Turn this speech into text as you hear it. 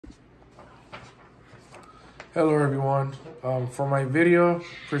Hello everyone. For my video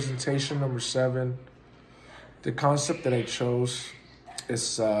presentation number 7, the concept that I chose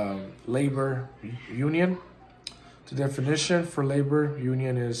is labor union. The definition for labor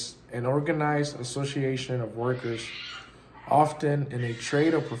union is an organized association of workers, often in a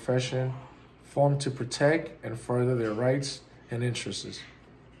trade or profession, formed to protect and further their rights and interests.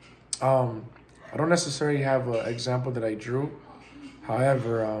 I don't necessarily have an example that I drew.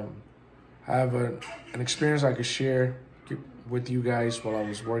 However, I have an experience I could share with you guys while I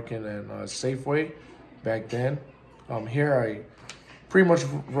was working in Safeway back then. Here I pretty much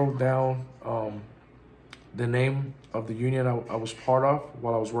wrote down the name of the union I was part of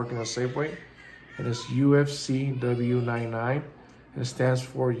while I was working at Safeway. And it's UFCW99. And it stands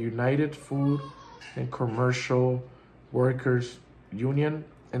for United Food and Commercial Workers Union.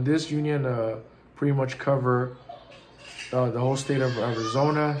 And this union pretty much cover the whole state of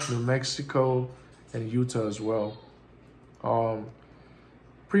Arizona, New Mexico, and Utah as well.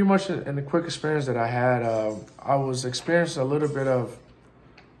 Pretty much in the quick experience that I had, I was experiencing a little bit of,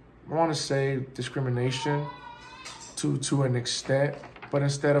 I want to say, discrimination to an extent. But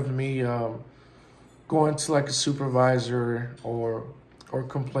instead of me going to like a supervisor or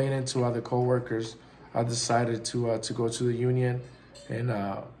complaining to other coworkers, I decided to go to the union, and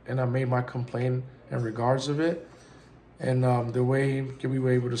I made my complaint in regards of it. And the way we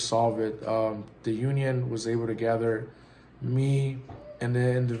were able to solve it, the union was able to gather me and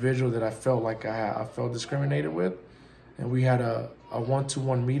the individual that I felt like I felt discriminated with, and we had a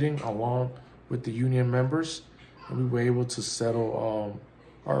one-to-one meeting along with the union members, and we were able to settle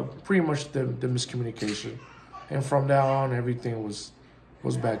our pretty much the miscommunication. And from now on, everything was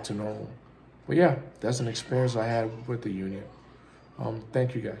back to normal. But yeah, that's an experience I had with the union.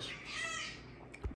 Thank you guys.